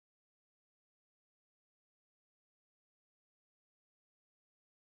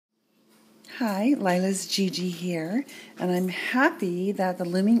Hi, Lila's Gigi here, and I'm happy that the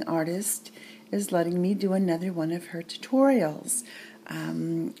Looming artist is letting me do another one of her tutorials.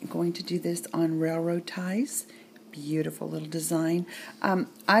 I'm going to do this on railroad ties. Beautiful little design.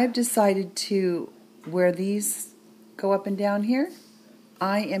 I've decided to, where these go up and down here,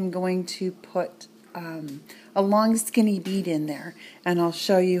 I am going to put a long skinny bead in there, and I'll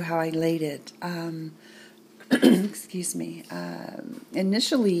show you how I laid it. Excuse me.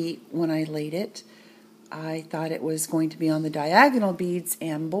 Initially, when I laid it, I thought it was going to be on the diagonal beads,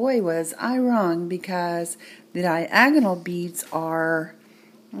 and boy, was I wrong, because the diagonal beads are,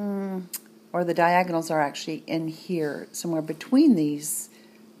 or the diagonals are actually in here, somewhere between these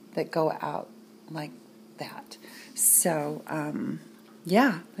that go out like that. So,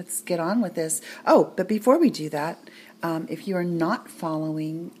 yeah, let's get on with this. Oh, but before we do that, if you are not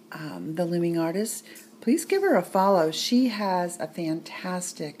following the Looming artist, please give her a follow. She has a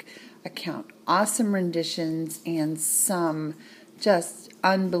fantastic account, awesome renditions, and some just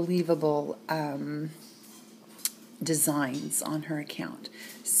unbelievable designs on her account.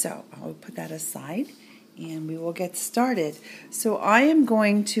 So I'll put that aside and we will get started. So I am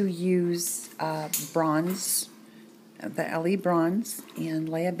going to use bronze, the LE bronze, and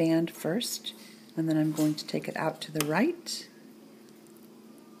lay a band first, and then I'm going to take it out to the right,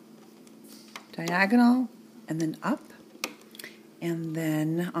 diagonal, and then up, and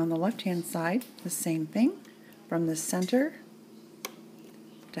then on the left hand side the same thing, from the center,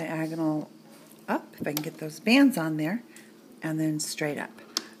 diagonal up, if I can get those bands on there, and then straight up.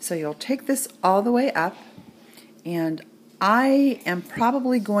 So you'll take this all the way up, and I am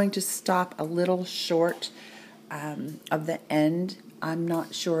probably going to stop a little short of the end. I'm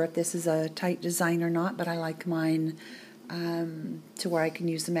not sure if this is a tight design or not, but I like mine to where I can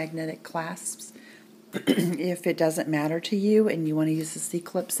use the magnetic clasps. If it doesn't matter to you and you want to use the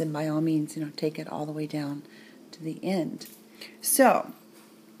C-clips, then by all means, take it all the way down to the end. So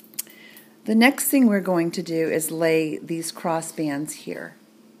the next thing we're going to do is lay these cross bands here.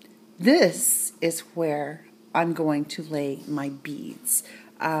 This is where I'm going to lay my beads.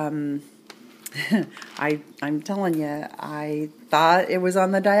 I'm telling you, I thought it was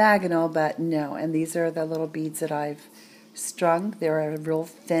on the diagonal, but no. And these are the little beads that I've strung. They're a real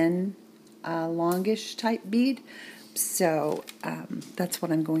thin, longish type bead. So that's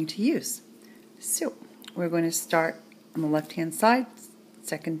what I'm going to use. So we're going to start on the left hand side,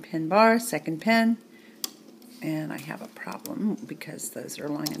 second pin bar, second pin, and I have a problem because those are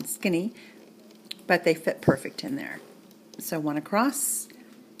long and skinny, but they fit perfect in there. So one across,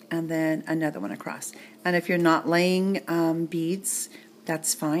 and then another one across. And if you're not laying beads,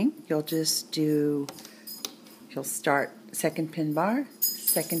 that's fine. You'll just do, you'll start second pin bar,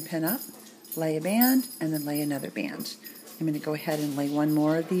 second pin up, lay a band, and then lay another band. I'm going to go ahead and lay one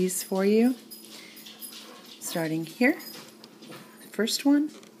more of these for you. Starting here, first one,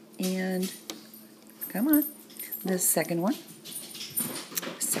 and come on, the second one,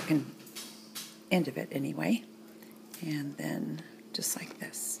 second end of it anyway, and then just like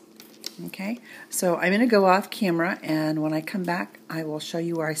this. Okay, so I'm going to go off camera, and when I come back I will show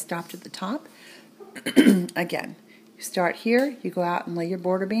you where I stopped at the top. Again, you start here, you go out and lay your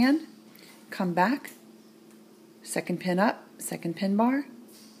border band, come back, second pin up, second pin bar,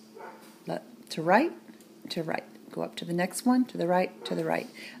 to right, go up to the next one, to the right,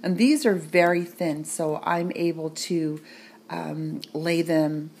 and these are very thin, so I'm able to lay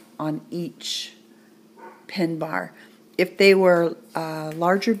them on each pin bar. If they were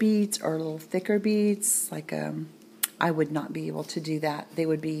larger beads or a little thicker beads, like I would not be able to do that. They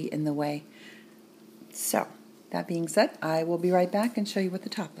would be in the way. So that being said, I will be right back and show you what the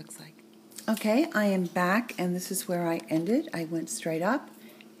top looks like. Okay, I am back, and this is where I ended. I went straight up,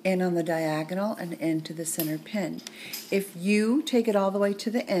 in on the diagonal, and into the center pin. If you take it all the way to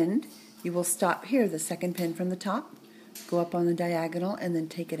the end, you will stop here, the second pin from the top, go up on the diagonal, and then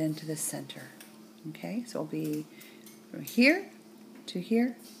take it into the center. Okay, so it'll be from here to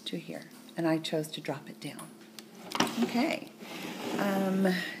here to here, and I chose to drop it down. Okay,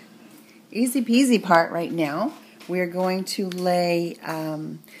 easy peasy part right now. We're going to lay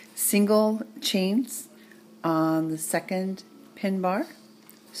single chains on the second pin bar,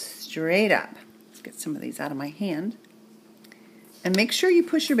 straight up. Let's get some of these out of my hand. And make sure you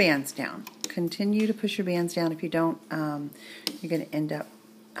push your bands down. Continue to push your bands down. If you don't, you're going to end up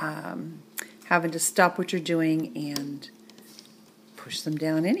having to stop what you're doing and push them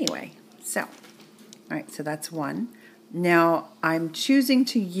down anyway. So, all right, so that's one. Now, I'm choosing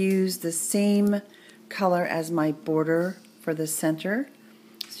to use the same color as my border for the center.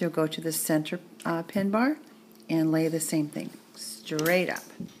 So you'll go to the center pin bar and lay the same thing, straight up.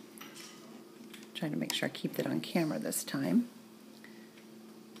 trying to make sure I keep that on camera this time.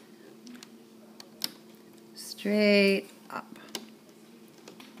 Straight up.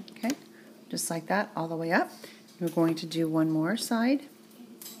 Okay, just like that, all the way up. We're going to do one more side.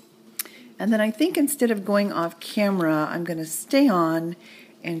 And then I think instead of going off camera, I'm going to stay on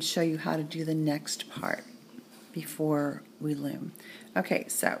and show you how to do the next part before we loom. Okay,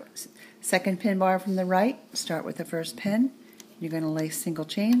 so second pin bar from the right, start with the first pin. You're going to lay single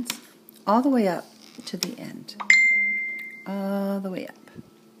chains all the way up to the end. All the way up.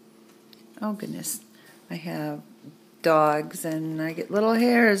 Oh goodness, I have dogs and I get little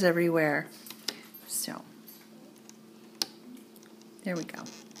hairs everywhere. So, there we go.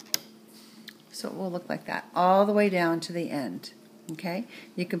 So it will look like that all the way down to the end. Okay?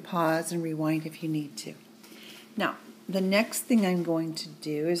 You can pause and rewind if you need to. Now, the next thing I'm going to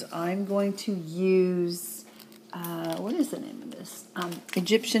do is I'm going to use, what is the name of this?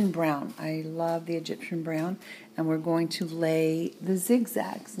 Egyptian brown. I love the Egyptian brown. And we're going to lay the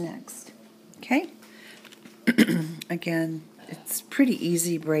zigzags next. Okay? Again, it's pretty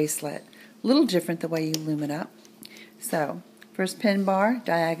easy bracelet. A little different the way you loom it up. So, first pin bar,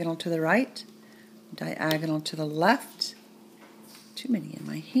 diagonal to the right, diagonal to the left, too many in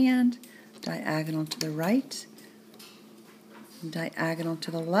my hand, diagonal to the right, diagonal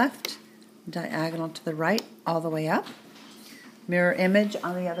to the left, diagonal to the right, all the way up. Mirror image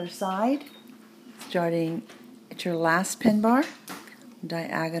on the other side, starting at your last pin bar,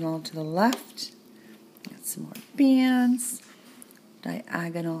 diagonal to the left, got some more bands,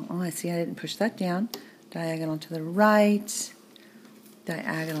 diagonal, oh I see I didn't push that down, diagonal to the right,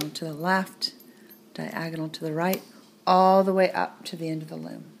 diagonal to the left, diagonal to the right, all the way up to the end of the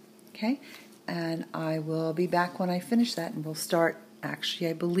loom. Okay? And I will be back when I finish that, and we'll start, actually,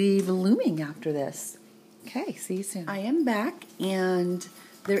 I believe, looming after this. Okay, see you soon. I am back, and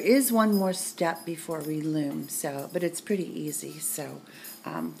there is one more step before we loom, but it's pretty easy. So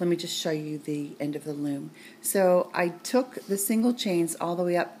let me just show you the end of the loom. So I took the single chains all the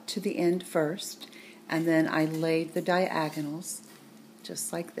way up to the end first, and then I laid the diagonals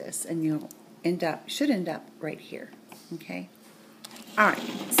just like this, and you'll should end up right here. Okay? Alright,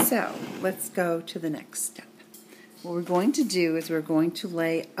 so let's go to the next step. What we're going to do is we're going to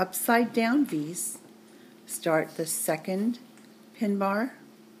lay upside down V's, start the second pin bar,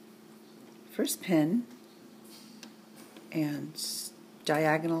 first pin, and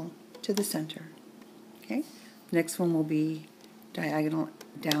diagonal to the center. Okay? Next one will be diagonal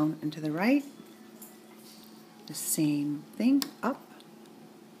down and to the right. The same thing, up,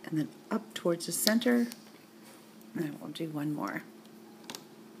 and then up towards the center. And we'll do one more.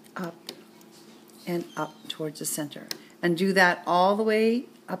 Up and up towards the center. And do that all the way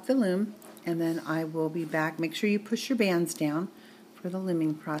up the loom, and then I will be back. Make sure you push your bands down for the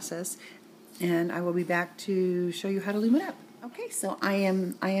looming process, and I will be back to show you how to loom it up. Okay, so I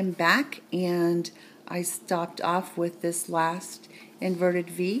am back, and I stopped off with this last inverted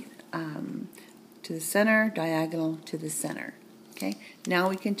V to the center, diagonal to the center. Okay, now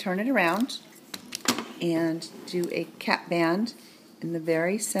we can turn it around and do a cap band in the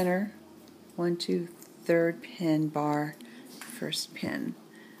very center, 1, 2, 3rd pin bar, first pin.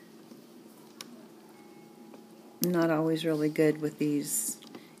 I'm not always really good with these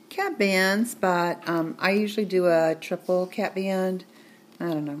cap bands, but I usually do a triple cap band. I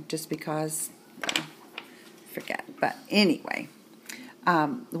don't know, just because forget. But anyway,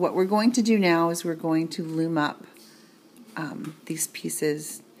 what we're going to do now is we're going to loom up these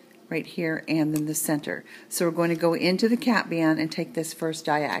pieces right here and then the center. So we're going to go into the cap band and take this first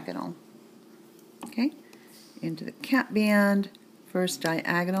diagonal. Okay, into the cap band, first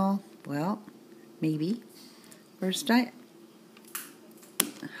diagonal, well, maybe, first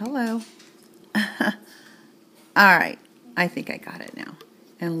hello. Alright, I think I got it now.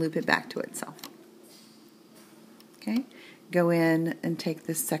 And loop it back to itself. Okay, go in and take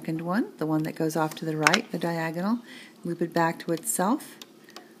the second one, the one that goes off to the right, the diagonal, loop it back to itself.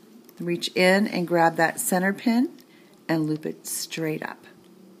 Reach in and grab that center pin and loop it straight up.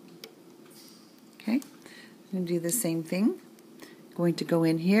 Okay, I'm going to do the same thing. Going to go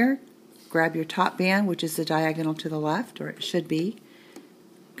in here, grab your top band, which is the diagonal to the left, or it should be.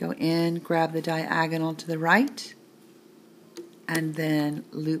 Go in, grab the diagonal to the right, and then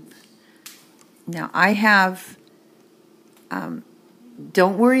loop. Now I have,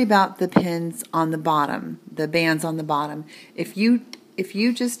 don't worry about the pins on the bottom, the bands on the bottom. If you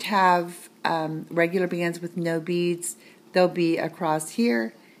just have regular bands with no beads, they'll be across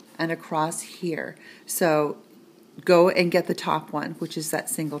here and across here. So go and get the top one, which is that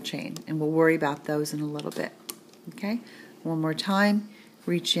single chain, and we'll worry about those in a little bit. Okay? One more time.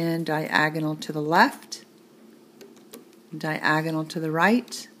 reach in diagonal to the left, diagonal to the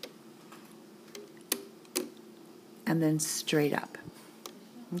right, and then straight up.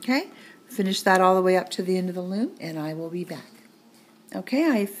 Okay, finish that all the way up to the end of the loom, and I will be back. Okay,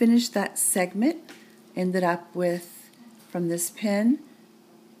 I finished that segment, ended up with, from this pin,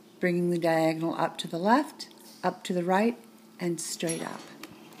 bringing the diagonal up to the left, up to the right, and straight up.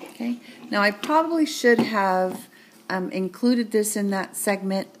 Okay, now I probably should have included this in that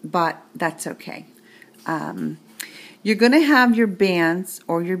segment, but that's okay. You're going to have your bands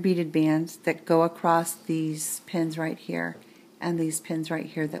or your beaded bands that go across these pins right here and these pins right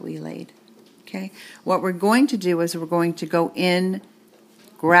here that we laid. Okay, what we're going to do is we're going to go in,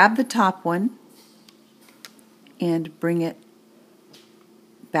 grab the top one, and bring it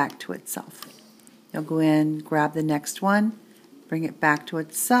back to itself. You'll go in, grab the next one, bring it back to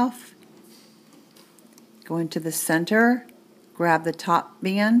itself, go into the center, grab the top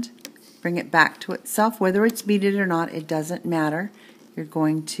band, bring it back to itself. Whether it's beaded or not, it doesn't matter. You're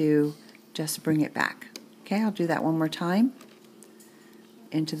going to just bring it back. Okay, I'll do that one more time.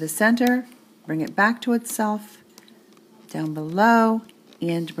 Into the center, bring it back to itself, down below,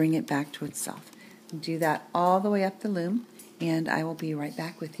 and bring it back to itself. Do that all the way up the loom, and I will be right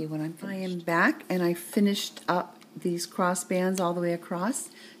back with you when I'm finished. I am back, and I finished up these cross bands all the way across.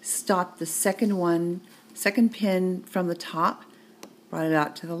 Stopped the second pin from the top, brought it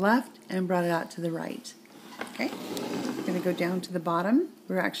out to the left, and brought it out to the right. Okay, I'm going to go down to the bottom.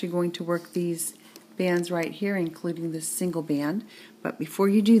 We're actually going to work these bands right here, including this single band. But before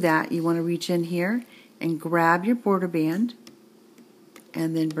you do that, you want to reach in here and grab your border band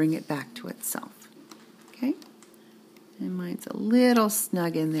and then bring it back to itself. Okay? And mine's a little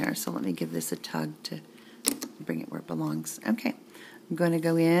snug in there, so let me give this a tug to bring it where it belongs. Okay, I'm going to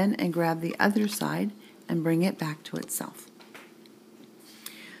go in and grab the other side and bring it back to itself.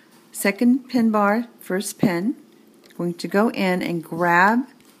 Second pin bar, first pin, going to go in and grab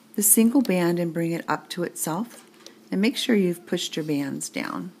the single band and bring it up to itself. And make sure you've pushed your bands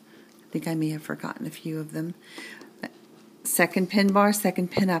down. I think I may have forgotten a few of them. Second pin bar,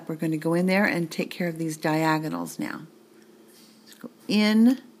 second pin up. We're going to go in there and take care of these diagonals now. Let's go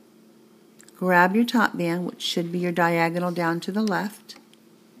in, grab your top band, which should be your diagonal down to the left.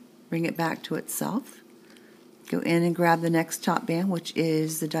 Bring it back to itself. Go in and grab the next top band, which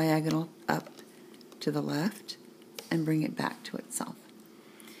is the diagonal up to the left, and bring it back to itself.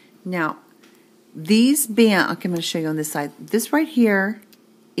 Now, these bands, okay, I'm going to show you on this side. This right here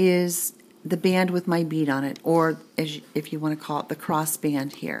is the band with my bead on it, or if you want to call it the cross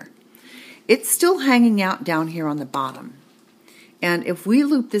band here. It's still hanging out down here on the bottom. And if we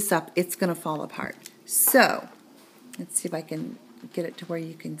loop this up, it's going to fall apart. So, let's see if I can get it to where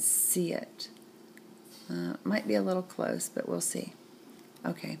you can see it. It might be a little close, but we'll see.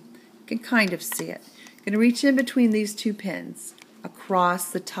 Okay, you can kind of see it. I'm going to reach in between these two pins across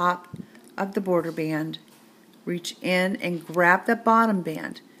the top of the border band, reach in and grab the bottom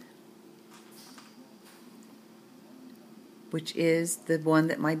band, which is the one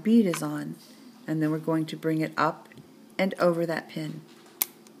that my bead is on, and then we're going to bring it up and over that pin.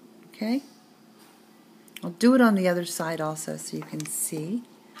 Okay? I'll do it on the other side also so you can see,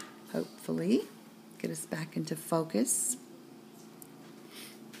 hopefully. Get us back into focus.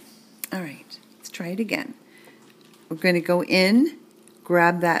 All right, let's try it again. We're going to go in,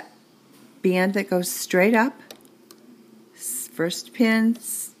 grab that band that goes straight up, first pin,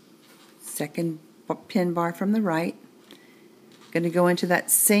 second pin bar from the right. Going to go into that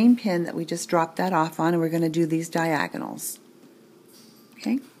same pin that we just dropped that off on, and we're going to do these diagonals.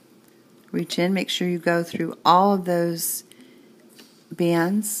 Okay? Reach in, make sure you go through all of those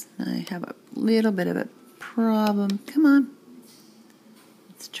bands. I have a little bit of a problem. Come on.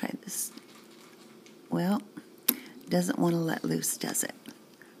 Let's try this. Well, it doesn't want to let loose, does it?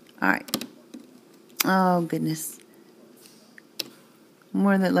 All right. Oh, goodness.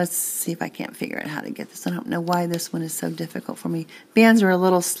 Let's see if I can't figure out how to get this. I don't know why this one is so difficult for me. Bands are a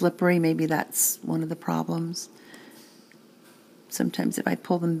little slippery. Maybe that's one of the problems. Sometimes if I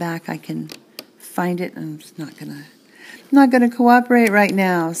pull them back, I can find it, and it's not gonna cooperate right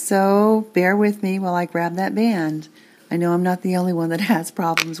now. So bear with me while I grab that band. I know I'm not the only one that has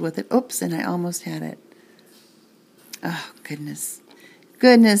problems with it. Oops, and I almost had it. Oh, goodness.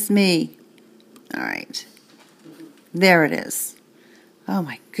 Goodness me. All right. There it is. Oh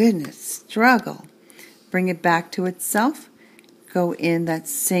my goodness, struggle. Bring it back to itself. Go in that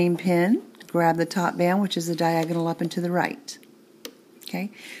same pin. Grab the top band, which is the diagonal up and to the right.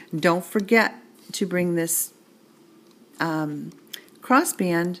 Okay. Don't forget to bring this cross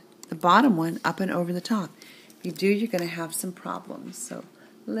band, the bottom one, up and over the top. If you do, you're going to have some problems. So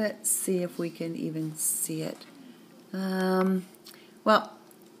let's see if we can even see it. Well,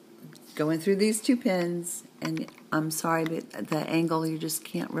 going through these 2 pins, and I'm sorry, but the angle, you just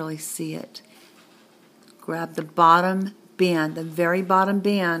can't really see it. Grab the bottom band. The very bottom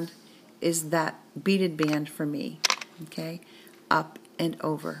band is that beaded band for me. Okay, up and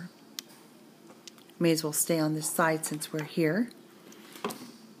over. May as well stay on this side since we're here.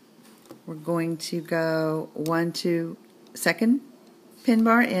 We're going to go 1, 2, second pin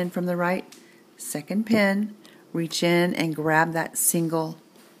bar in from the right, second pin, reach in and grab that single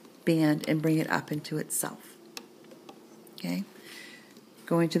band and bring it up into itself. Okay,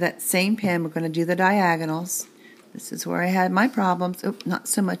 going to that same pin, we're going to do the diagonals. This is where I had my problems. Oh, not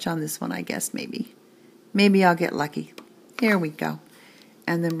so much on this one, I guess, maybe. Maybe I'll get lucky. Here we go.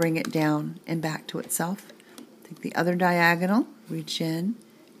 And then bring it down and back to itself. Take the other diagonal, reach in,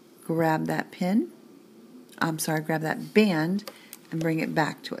 grab that pin, grab that band, and bring it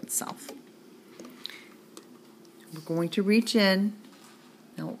back to itself. We're going to reach in.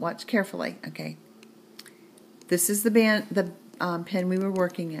 Now watch carefully, okay. This is the pin we were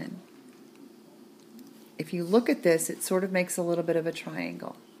working in. If you look at this, it sort of makes a little bit of a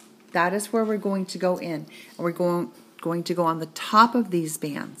triangle. That is where we're going to go in. And we're going to go on the top of these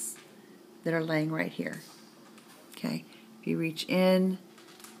bands that are laying right here. Okay, if you reach in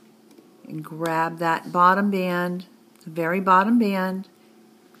and grab that bottom band, the very bottom band,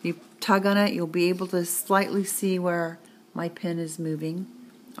 if you tug on it, you'll be able to slightly see where my pin is moving.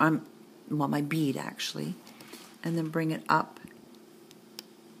 Well, my bead actually. And then bring it up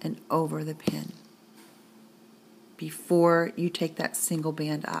and over the pin before you take that single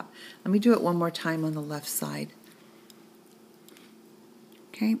band up. Let me do it one more time on the left side.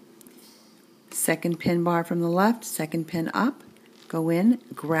 Okay, second pin bar from the left, second pin up, go in,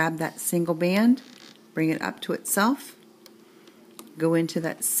 grab that single band, bring it up to itself, go into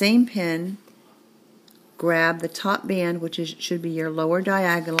that same pin, grab the top band, which should be your lower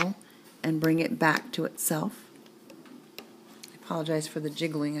diagonal, and bring it back to itself. I apologize for the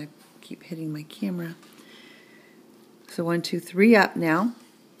jiggling, I keep hitting my camera. So 1, 2, 3 up now,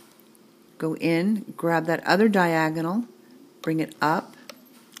 go in, grab that other diagonal, bring it up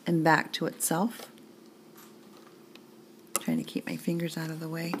and back to itself. Trying to keep my fingers out of the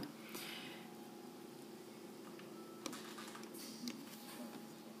way.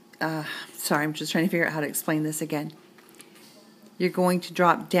 Sorry, I'm just trying to figure out how to explain this again. You're going to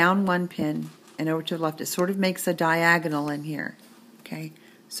drop down 1 pin and over to the left. It sort of makes a diagonal in here. Okay,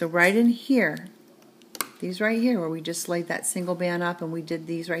 so right in here, these right here where we just laid that single band up and we did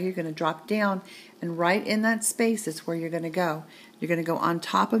these right here, you're going to drop down, and right in that space is where you're going to go. You're going to go on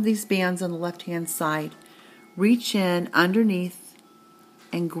top of these bands on the left hand side, reach in underneath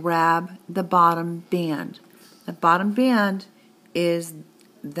and grab the bottom band. The bottom band is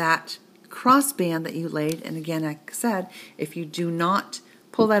that cross band that you laid, and again, like I said, if you do not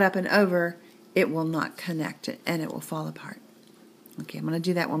pull that up and over, it will not connect it and it will fall apart. Okay, I'm going to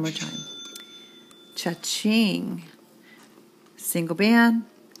do that one more time. Cha-ching. Single band,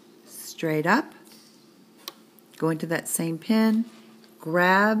 straight up, go into that same pin,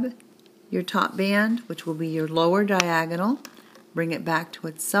 grab your top band, which will be your lower diagonal, bring it back to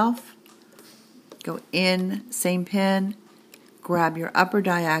itself, go in, same pin, grab your upper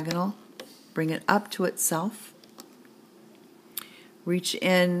diagonal, bring it up to itself, reach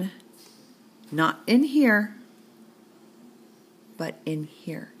in, not in here, but in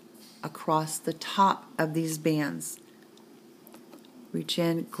here, across the top of these bands. Reach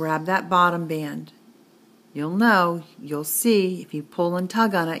in, grab that bottom band. You'll see, if you pull and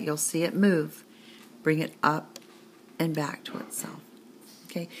tug on it, you'll see it move. Bring it up and back to itself.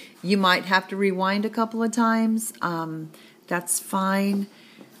 Okay, you might have to rewind a couple of times. That's fine.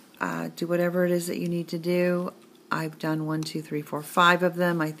 Do whatever it is that you need to do. I've done 1, 2, 3, 4, 5 of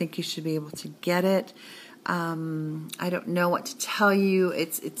them. I think you should be able to get it. I don't know what to tell you.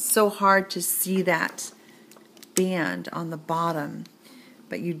 It's so hard to see that band on the bottom,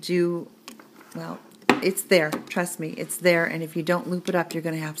 but you do, well, it's there. Trust me, it's there, and if you don't loop it up, you're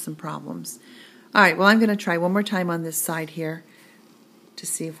going to have some problems. All right, well, I'm going to try one more time on this side here to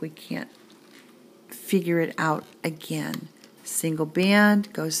see if we can't figure it out again. Single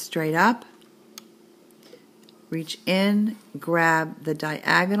band, goes straight up, reach in, grab the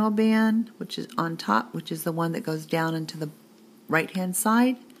diagonal band, which is on top, which is the one that goes down into the right-hand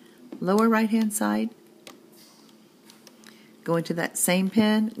side, lower right-hand side. Go into that same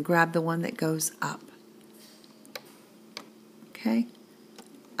pin, grab the one that goes up. Okay,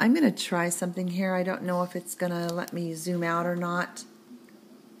 I'm going to try something here. I don't know if it's going to let me zoom out or not,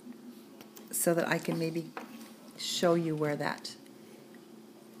 so that I can maybe show you where that,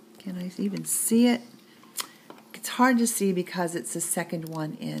 can I even see it? It's hard to see because it's the second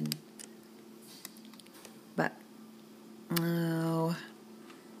one in. But, oh,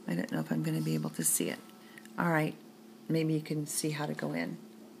 I don't know if I'm going to be able to see it. All right, maybe you can see how to go in.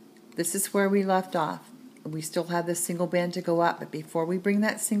 This is where we left off. We still have this single band to go up, but before we bring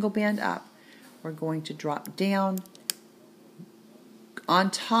that single band up, we're going to drop down on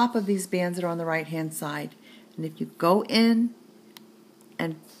top of these bands that are on the right-hand side. And if you go in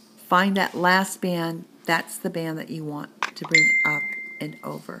and find that last band, that's the band that you want to bring up and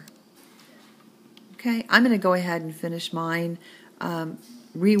over. Okay, I'm going to go ahead and finish mine.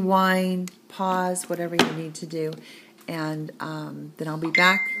 Rewind, pause, whatever you need to do, and then I'll be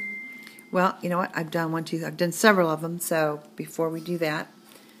back. Well, you know what? I've done several of them. So before we do that,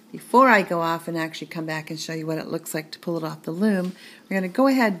 before I go off and actually come back and show you what it looks like to pull it off the loom, we're going to go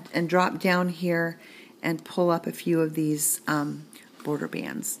ahead and drop down here and pull up a few of these border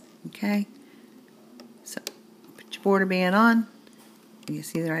bands. Okay, so put your border band on. You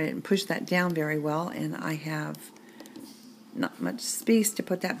see there I didn't push that down very well, and I have not much space to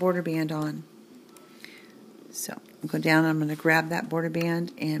put that border band on. So I'll go down, I'm going to grab that border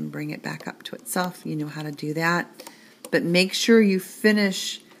band and bring it back up to itself. You know how to do that. But make sure you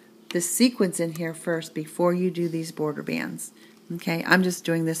finish the sequence in here first before you do these border bands. Okay, I'm just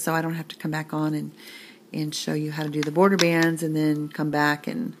doing this so I don't have to come back on and show you how to do the border bands and then come back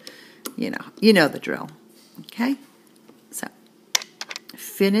and, you know the drill. Okay, so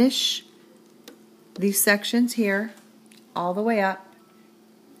finish these sections here all the way up.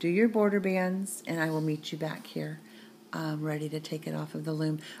 Do your border bands, and I will meet you back here ready to take it off of the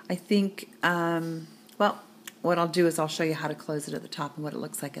loom. I think, well, what I'll do is I'll show you how to close it at the top and what it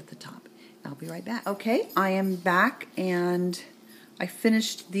looks like at the top. I'll be right back. Okay, I am back, and I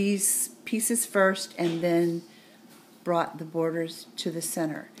finished these pieces first and then brought the borders to the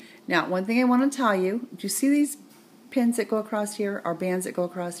center. Now, one thing I want to tell you, do you see these pins that go across here, or bands that go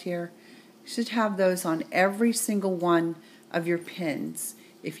across here? You should have those on every single one of your pins.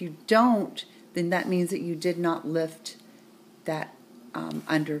 If you don't, then that means that you did not lift that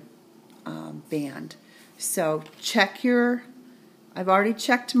under band. So check your, I've already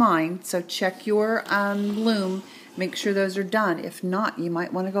checked mine, so check your loom, make sure those are done. If not, you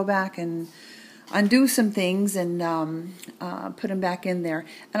might want to go back and undo some things and put them back in there.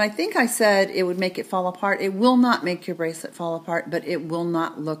 And I think I said it would make it fall apart. It will not make your bracelet fall apart, but it will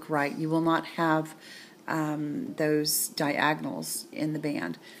not look right. You will not have those diagonals in the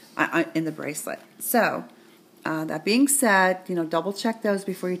band, in the bracelet. So that being said, double check those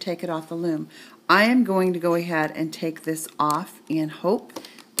before you take it off the loom. I am going to go ahead and take this off and hope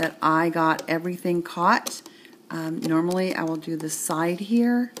that I got everything caught. Normally I will do the side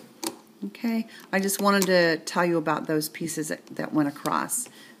here. Okay, I just wanted to tell you about those pieces that went across.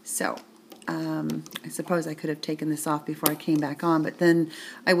 So I suppose I could have taken this off before I came back on, but then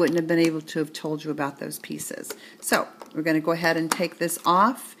I wouldn't have been able to have told you about those pieces. So we're going to go ahead and take this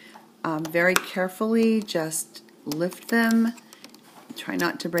off very carefully. Just lift them. Try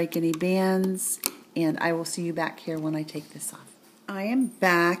not to break any bands, and I will see you back here when I take this off. I am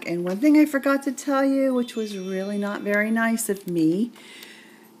back, and one thing I forgot to tell you, which was really not very nice of me,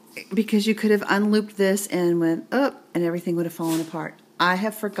 because you could have unlooped this and went up and everything would have fallen apart. I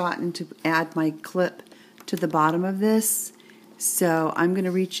have forgotten to add my clip to the bottom of this, so I'm going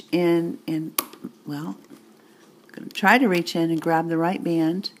to reach in and, well, I'm going to try to reach in and grab the right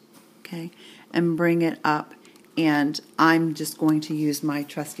band, okay, and bring it up. And I'm just going to use my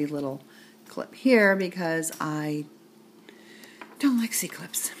trusty little clip here because I don't like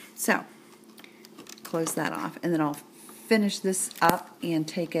C-clips. So, close that off, and then I'll finish this up and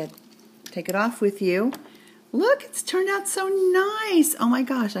take it off with you. Look, it's turned out so nice. Oh my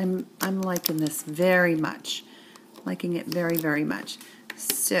gosh, I'm liking this very much. Liking it very, very much.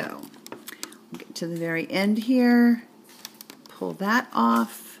 So, we'll get to the very end here. Pull that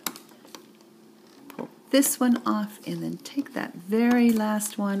off. Pull this one off, and then take that very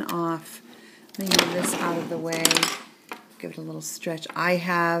last one off. Let me move this out of the way. Give it a little stretch. I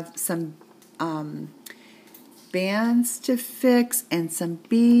have some bands to fix and some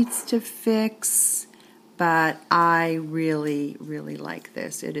beads to fix, but I really, really like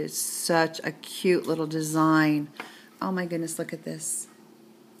this. It is such a cute little design. Oh my goodness, look at this.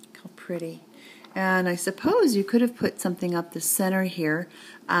 Look how pretty. And I suppose you could have put something up the center here,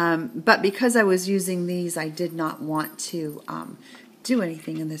 but because I was using these, I did not want to do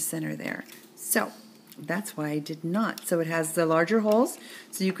anything in the center there. So that's why I did not. So it has the larger holes,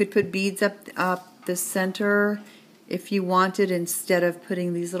 so you could put beads up the center if you wanted, instead of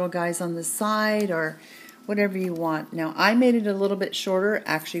putting these little guys on the side, or whatever you want. Now, I made it a little bit shorter,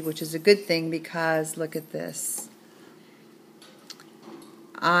 actually, which is a good thing because look at this.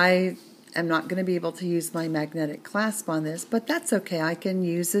 I am not going to be able to use my magnetic clasp on this, but that's okay. I can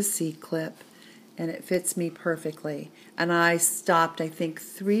use a C-clip, and it fits me perfectly. And I stopped, I think,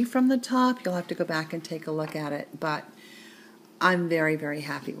 3 from the top. You'll have to go back and take a look at it, but I'm very, very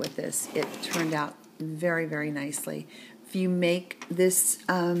happy with this. It turned out very, very nicely. If you make this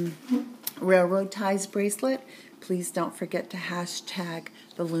railroad ties bracelet, please don't forget to hashtag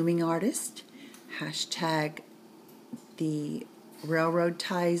the looming artist, hashtag the railroad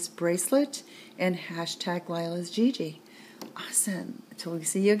ties bracelet, and hashtag Lila's Gigi. Awesome. Until we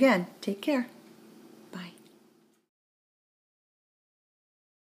see you again, take care.